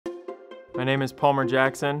My name is Palmer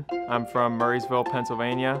Jackson. I'm from Murraysville,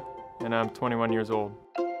 Pennsylvania, and I'm 21 years old.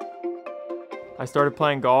 I started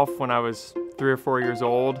playing golf when I was 3 or 4 years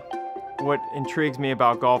old. What intrigues me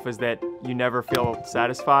about golf is that you never feel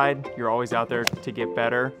satisfied. You're always out there to get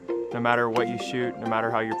better, no matter what you shoot, no matter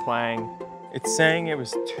how you're playing. It's saying it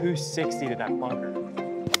was 260 to that bunker.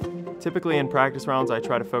 Typically in practice rounds, I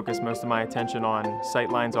try to focus most of my attention on sight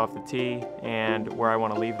lines off the tee and where I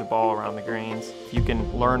want to leave the ball around the greens. If you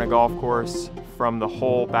can learn a golf course from the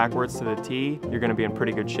hole backwards to the tee, you're going to be in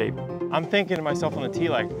pretty good shape. I'm thinking to myself on the tee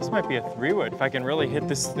like, this might be a 3-wood if I can really hit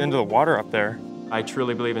this into the water up there. I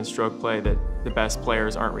truly believe in stroke play, that the best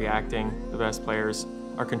players aren't reacting. The best players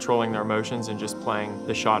are controlling their emotions and just playing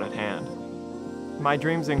the shot at hand. My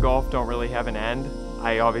dreams in golf don't really have an end.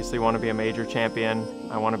 I obviously want to be a major champion.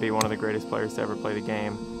 I want to be one of the greatest players to ever play the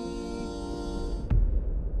game.